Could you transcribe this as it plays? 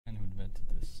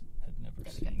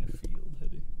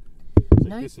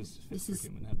no, this is fit for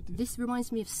human habitation. This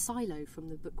reminds me of Silo from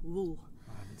the book Wool.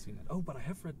 I haven't seen it. Oh, but I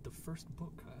have read the first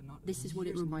book. This is what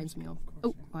it reminds me of.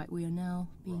 Oh, right, we are now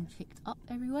being picked up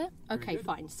everywhere. Okay,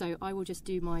 fine. So I will just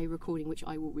do my recording, which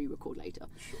I will re-record later.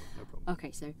 Sure, no problem.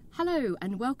 Okay, so hello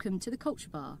and welcome to The Culture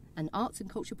Bar, an arts and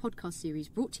culture podcast series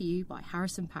brought to you by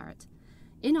Harrison Parrott.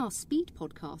 In our Speed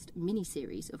podcast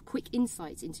mini-series of quick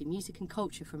insights into music and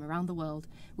culture from around the world,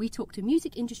 we talk to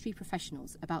music industry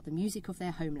professionals about the music of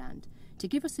their homeland to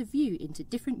give us a view into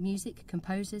different music,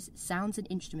 composers, sounds and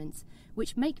instruments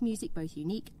which make music both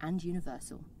unique and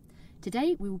universal.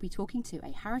 Today we will be talking to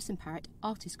a Harrison Parrott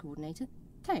artist coordinator,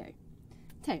 Theo.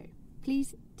 Theo,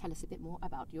 please tell us a bit more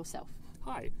about yourself.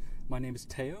 Hi, my name is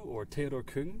Theo, or Theodor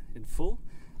Kung in full.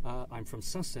 I'm from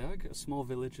Saint-Sergue, a small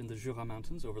village in the Jura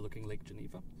Mountains overlooking Lake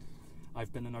Geneva.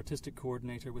 I've been an artistic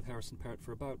coordinator with Harrison Parrott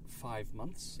for about 5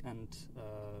 months, and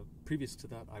previous to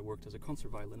that I worked as a concert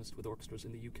violinist with orchestras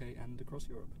in the UK and across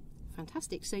Europe.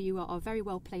 Fantastic. So you are very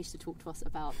well placed to talk to us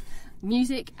about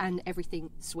music and everything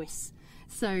Swiss.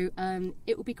 So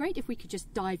it would be great if we could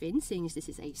just dive in, seeing as this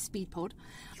is a speed pod.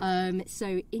 Sure.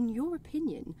 So in your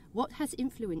opinion, what has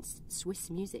influenced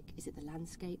Swiss music? Is it the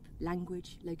landscape,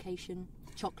 language, location,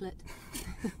 chocolate?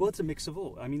 Well, it's a mix of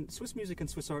all. I mean, Swiss music and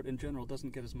Swiss art in general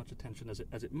doesn't get as much attention as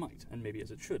it might, and maybe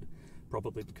as it should,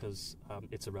 probably because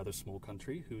it's a rather small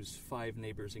country whose 5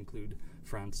 neighbours include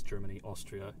France, Germany,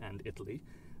 Austria and Italy,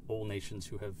 all nations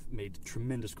who have made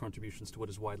tremendous contributions to what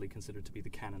is widely considered to be the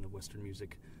canon of Western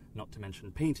music, not to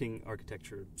mention painting,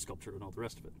 architecture, sculpture and all the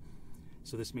rest of it.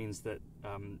 So this means that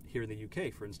here in the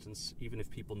UK, for instance, even if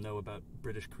people know about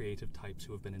British creative types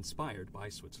who have been inspired by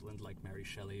Switzerland, like Mary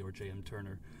Shelley or J.M.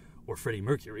 Turner or Freddie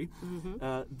Mercury,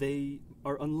 they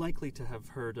are unlikely to have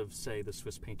heard of, say, the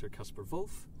Swiss painter Caspar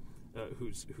Wolf,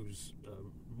 who's a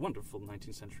wonderful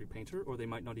 19th century painter, or they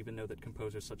might not even know that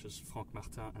composers such as Franck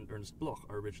Martin and Ernst Bloch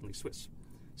are originally Swiss.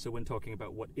 So when talking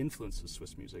about what influences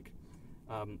Swiss music,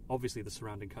 obviously the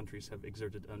surrounding countries have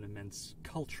exerted an immense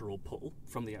cultural pull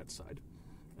from the outside.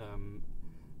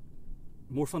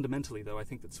 More fundamentally, though, I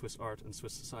think that Swiss art and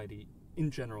Swiss society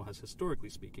in general has, historically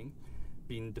speaking,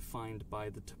 been defined by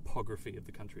the topography of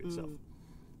the country itself.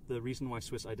 The reason why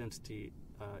Swiss identity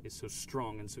is so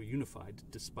strong and so unified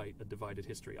despite a divided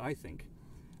history, I think,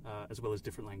 as well as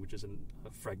different languages and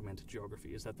fragmented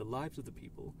geography, is that the lives of the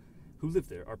people who live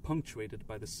there are punctuated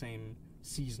by the same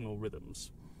seasonal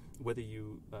rhythms. Whether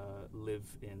you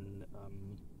live in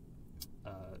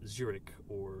Zurich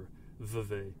or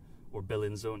Vevey or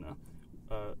Bellinzona,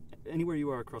 anywhere you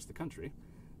are across the country,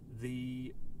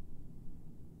 the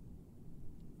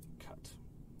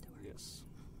Yes.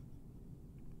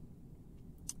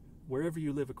 Wherever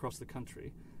you live across the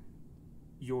country,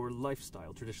 your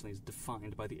lifestyle traditionally is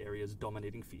defined by the area's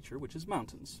dominating feature, which is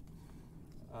mountains.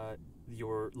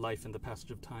 Your life in the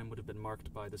passage of time would have been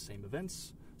marked by the same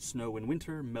events: snow in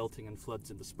winter, melting and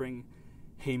floods in the spring,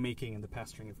 haymaking and the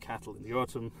pasturing of cattle in the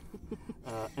autumn,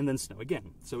 and then snow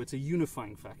again. So it's a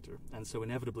unifying factor, and so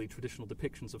inevitably traditional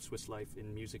depictions of Swiss life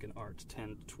in music and art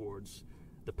tend towards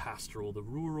the pastoral, the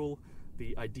rural,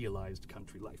 the idealized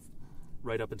country life.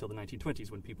 Right up until the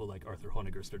 1920s, when people like Arthur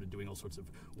Honegger started doing all sorts of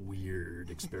weird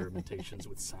experimentations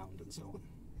with sound and so on.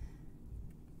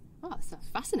 Oh, it's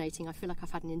fascinating. I feel like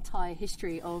I've had an entire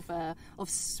history of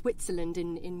Switzerland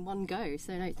in one go.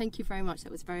 So no, thank you very much.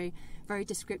 That was very, very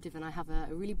descriptive, and I have a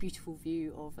really beautiful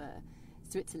view of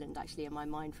Switzerland actually in my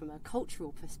mind from a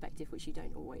cultural perspective, which you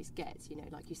don't always get. You know,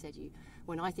 like you said,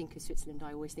 when I think of Switzerland,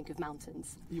 I always think of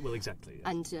mountains. Well, exactly. Yeah.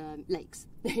 And lakes.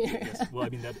 Yes. Well, I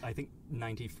mean, I think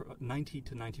 90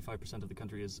 to 95% of the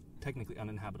country is technically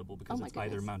uninhabitable because it's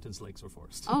either mountains, lakes, or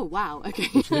forests. Oh, wow. Okay.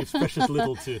 Which leaves precious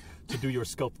little to do your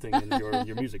sculpting and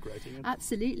your music writing. And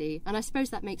absolutely. And I suppose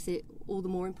that makes it all the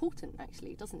more important,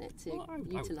 actually, doesn't it, to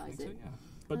utilise it? So, yeah.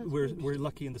 But we're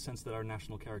lucky in the sense that our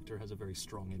national character has a very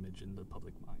strong image in the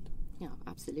public mind. Yeah,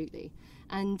 absolutely.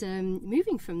 And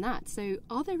moving from that, so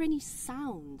are there any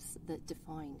sounds that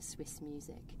define Swiss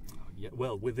music? Yeah,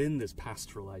 well, within this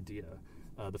pastoral idea,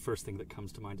 the first thing that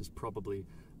comes to mind is probably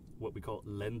what we call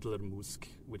Ländlermusik,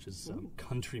 which is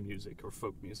country music or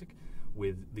folk music,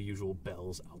 with the usual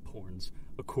bells, alp horns,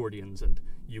 accordions, and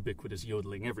ubiquitous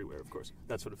yodeling everywhere, of course,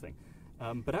 that sort of thing.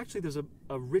 But actually there's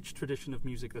a rich tradition of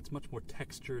music that's much more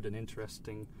textured and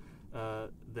interesting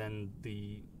than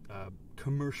the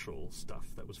commercial stuff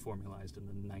that was formalized in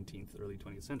the 19th, early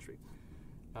 20th century.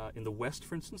 In the West,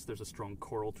 for instance, there's a strong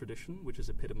choral tradition, which is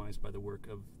epitomized by the work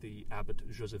of the abbot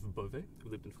Joseph Beauvais, who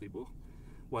lived in Fribourg.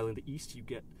 While in the East, you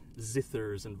get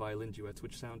zithers and violin duets,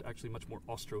 which sound actually much more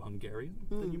Austro-Hungarian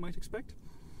than you might expect.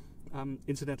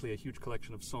 Incidentally, a huge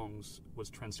collection of songs was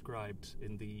transcribed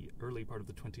in the early part of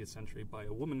the 20th century by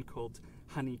a woman called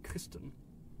Hannie Christen,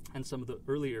 and some of the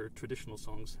earlier traditional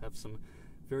songs have some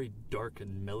very dark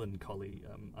and melancholy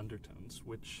undertones,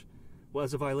 which, well,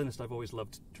 as a violinist, I've always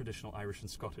loved traditional Irish and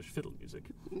Scottish fiddle music.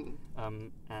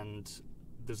 And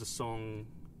there's a song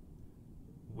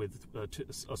with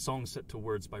a song set to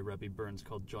words by Rebbe Burns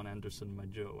called John Anderson, My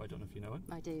Joe. I don't know if you know it.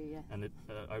 I do, yeah. And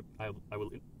I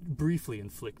will briefly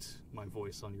inflict my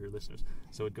voice on your listeners.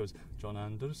 So it goes, John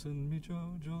Anderson, me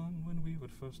Joe, John, when we were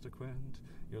first acquaint,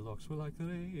 your locks were like the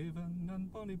raven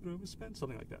and bonny brew was spent,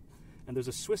 something like that. And there's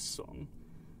a Swiss song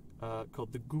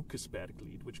called the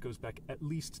Gukesberglied, which goes back at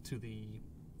least to the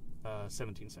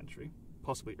 17th century,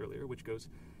 possibly earlier, which goes,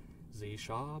 Sie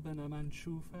schaben am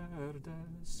Anschuferde,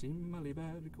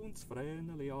 Simmeliberg und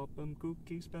Vreneli opem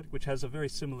Gukesberg, which has a very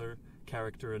similar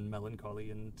character and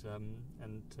melancholy and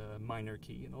minor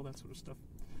key and all that sort of stuff.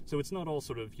 So it's not all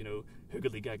sort of,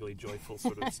 huggledy-gaggly, joyful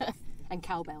sort of stuff. And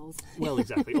cowbells. Well,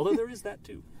 exactly. Although there is that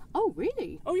too. Oh,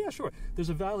 really? Oh, yeah, sure. There's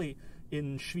a valley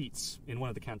in Schwyz, in one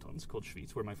of the cantons called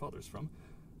Schwyz, where my father's from,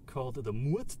 called the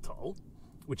Murttal,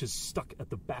 which is stuck at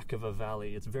the back of a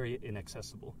valley. It's very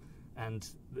inaccessible. And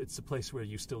it's a place where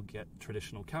you still get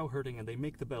traditional cow herding, and they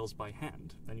make the bells by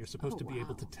hand. And you're supposed to be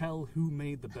able to tell who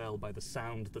made the bell by the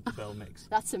sound that the bell makes.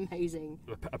 That's amazing.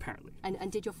 Apparently.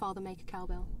 And did your father make a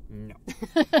cowbell? No.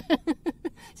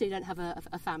 So you don't have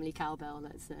a family cowbell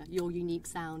that's your unique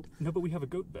sound? No, but we have a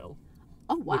goat bell.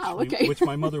 Oh, wow, which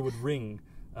my mother would ring,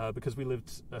 because we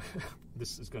lived,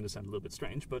 this is going to sound a little bit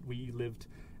strange, but we lived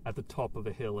at the top of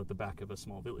a hill at the back of a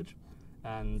small village.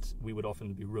 And we would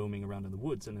often be roaming around in the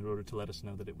woods, and in order to let us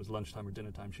know that it was lunchtime or dinner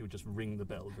time, she would just ring the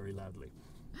bell very loudly.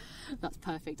 That's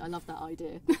perfect. I love that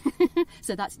idea.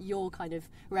 So that's your kind of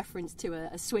reference to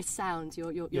a Swiss sound,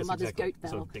 your yes, mother's exactly. goat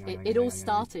bell. So, it all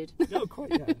started. Oh,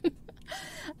 quite, yeah.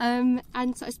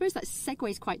 And so I suppose that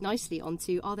segues quite nicely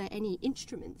onto, are there any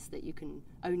instruments that you can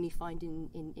only find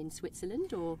in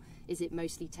Switzerland, or is it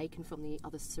mostly taken from the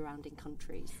other surrounding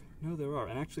countries? No, there are.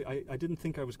 And actually, I didn't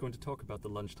think I was going to talk about the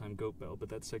lunchtime goat bell, but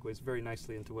that segues very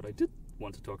nicely into what I did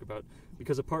want to talk about,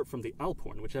 because apart from the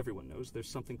Alphorn, which everyone knows, there's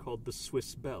something called the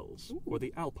Swiss bells, or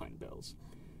the Alpine bells,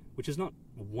 which is not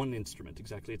one instrument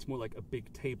exactly. It's more like a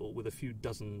big table with a few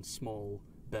dozen small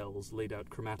bells laid out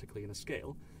chromatically in a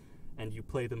scale, and you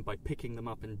play them by picking them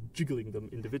up and jiggling them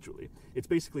individually. It's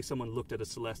basically someone looked at a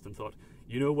Celeste and thought,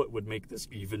 you know what would make this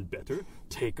even better?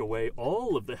 Take away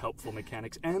all of the helpful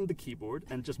mechanics and the keyboard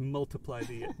and just multiply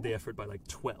the effort by like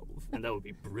 12. And that would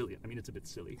be brilliant. I mean, it's a bit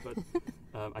silly, but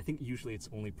I think usually it's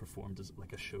only performed as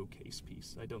like a showcase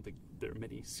piece. I don't think there are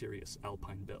many serious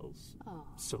Alpine bells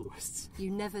soloists.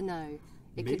 You never know.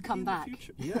 It Maybe could come in back. The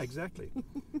future. Yeah, exactly.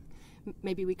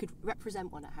 Maybe we could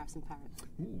represent one at Harrison Parrot.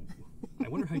 Ooh, I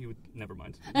wonder how you would... Never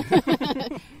mind.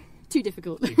 Too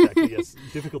difficult. Exactly, yes.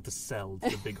 Difficult to sell to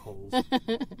the big holes.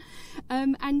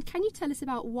 And can you tell us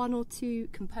about one or two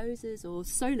composers or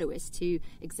soloists who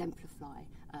exemplify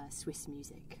Swiss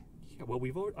music? Yeah, well,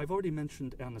 I've already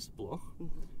mentioned Ernest Bloch,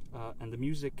 and the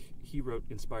music he wrote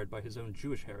inspired by his own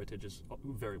Jewish heritage is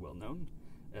very well known,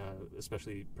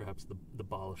 especially perhaps the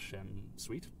Baal Shem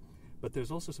suite. But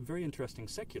there's also some very interesting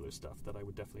secular stuff that I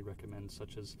would definitely recommend,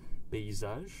 such as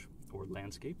paysage, or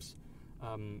landscapes,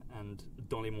 and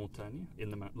dans les montagnes,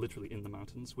 literally in the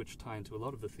mountains, which tie into a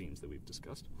lot of the themes that we've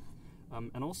discussed.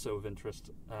 And also of interest,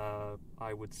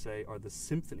 I would say, are the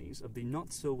symphonies of the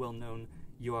not-so-well-known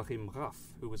Joachim Raff,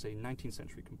 who was a 19th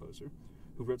century composer,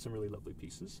 who wrote some really lovely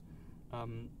pieces.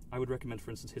 I would recommend, for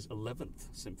instance, his 11th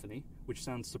symphony, which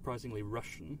sounds surprisingly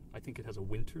Russian. I think it has a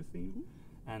winter theme,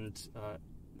 and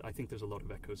I think there's a lot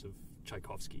of echoes of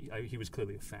Tchaikovsky. He was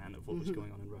clearly a fan of what was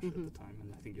going on in Russia at the time,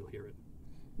 and I think you'll hear it.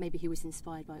 Maybe he was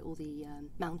inspired by all the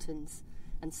mountains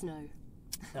and snow.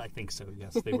 I think so,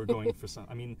 yes. They were going for some...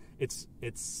 I mean,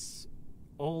 it's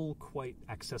all quite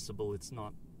accessible. It's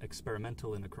not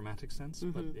experimental in a chromatic sense,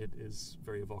 but it is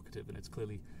very evocative, and it's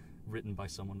clearly written by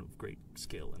someone of great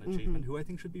skill and achievement, who I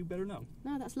think should be better known.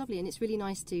 No, that's lovely, and it's really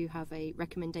nice to have a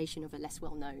recommendation of a less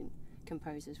well-known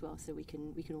composer as well, so we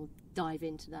can all dive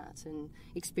into that and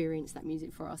experience that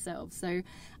music for ourselves. So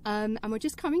and we're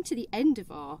just coming to the end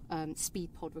of our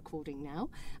speed pod recording now,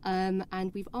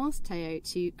 and we've asked Theo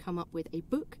to come up with a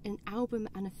book, an album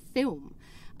and a film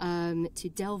to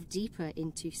delve deeper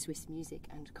into Swiss music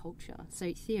and culture.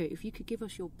 So Theo, if you could give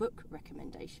us your book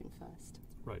recommendation first.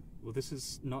 Right. Well, this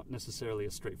is not necessarily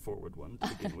a straightforward one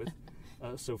to begin with.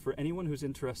 So for anyone who's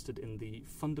interested in the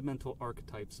fundamental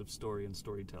archetypes of story and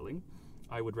storytelling,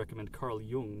 I would recommend Carl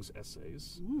Jung's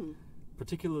essays,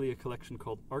 particularly a collection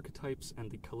called Archetypes and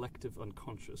the Collective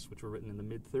Unconscious, which were written in the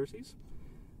mid-30s.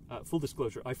 Full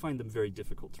disclosure, I find them very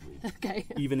difficult to read. Okay.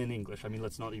 Even in English. I mean,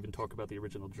 let's not even talk about the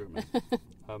original German.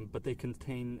 But they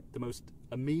contain the most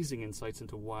amazing insights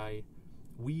into why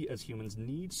we as humans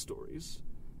need stories,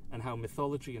 and how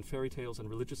mythology and fairy tales and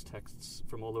religious texts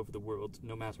from all over the world,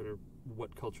 no matter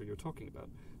what culture you're talking about,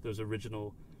 those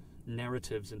original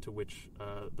narratives into which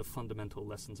the fundamental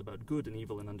lessons about good and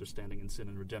evil and understanding and sin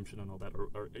and redemption and all that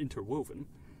are interwoven,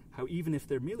 how even if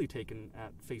they're merely taken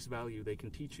at face value, they can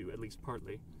teach you, at least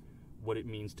partly, what it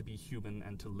means to be human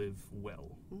and to live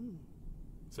well. Mm.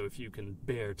 So if you can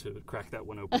bear to crack that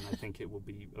one open, I think it will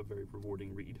be a very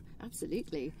rewarding read.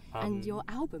 Absolutely. And your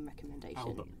album recommendation?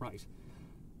 Album, right.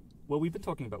 Well, we've been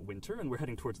talking about winter, and we're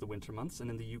heading towards the winter months, and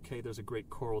in the UK there's a great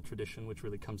choral tradition which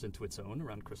really comes into its own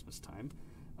around Christmas time.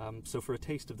 So for a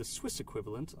taste of the Swiss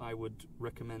equivalent, I would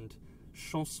recommend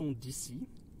Chanson d'ici,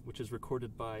 which is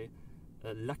recorded by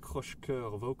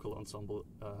L'Accroche-Cœur Vocal Ensemble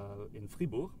in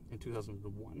Fribourg in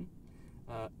 2001,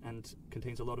 and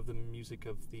contains a lot of the music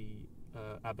of the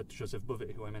Abbot Joseph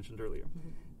Beauvais, who I mentioned earlier.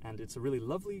 Mm-hmm. And it's a really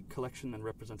lovely collection and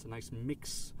represents a nice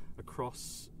mix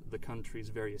across the country's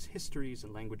various histories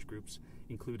and language groups,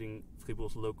 including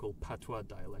Fribourg's local patois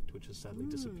dialect, which has sadly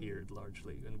disappeared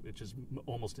largely, and which is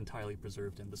almost entirely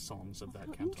preserved in the songs of that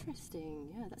canton. Interesting.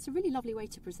 Yeah, that's a really lovely way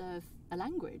to preserve a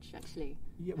language, actually.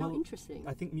 Yeah, how interesting.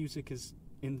 I think music is,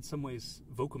 in some ways,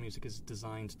 vocal music is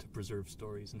designed to preserve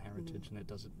stories and heritage, and it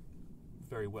does it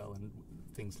very well, and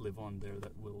things live on there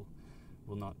that will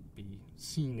not be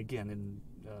seen again in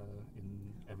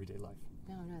everyday life.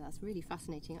 No, that's really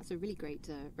fascinating. That's a really great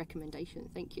recommendation.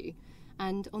 Thank you.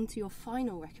 And on to your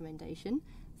final recommendation,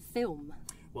 film.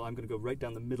 Well, I'm going to go right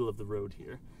down the middle of the road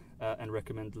here and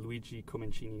recommend Luigi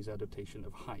Comencini's adaptation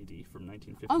of Heidi from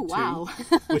 1952. Oh, wow.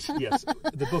 Which, yes,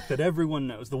 the book that everyone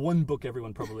knows, the one book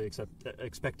everyone probably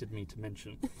expected me to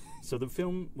mention. So the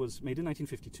film was made in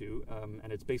 1952,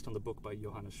 and it's based on the book by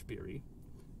Johannes Spiri.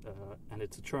 And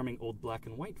it's a charming old black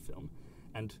and white film.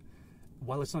 And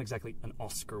while it's not exactly an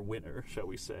Oscar winner, shall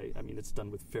we say, I mean, it's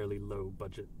done with fairly low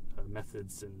budget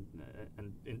methods, and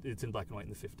it's in black and white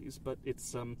in the 50s. But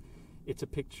it's a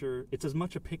picture. It's as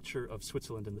much a picture of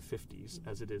Switzerland in the 50s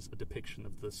as it is a depiction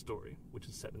of the story, which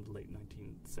is set in the late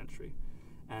 19th century.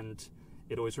 And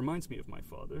it always reminds me of my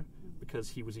father, because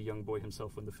he was a young boy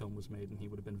himself when the film was made, and he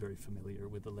would have been very familiar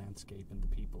with the landscape and the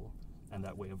people and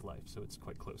that way of life. So it's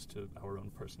quite close to our own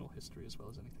personal history as well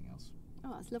as anything else.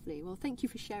 Oh, that's lovely. Well, thank you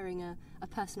for sharing a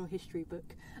personal history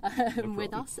book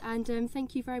with us, and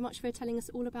thank you very much for telling us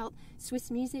all about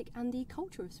Swiss music and the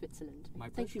culture of Switzerland. My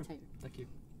Thank pleasure. you, Taylor. Thank you.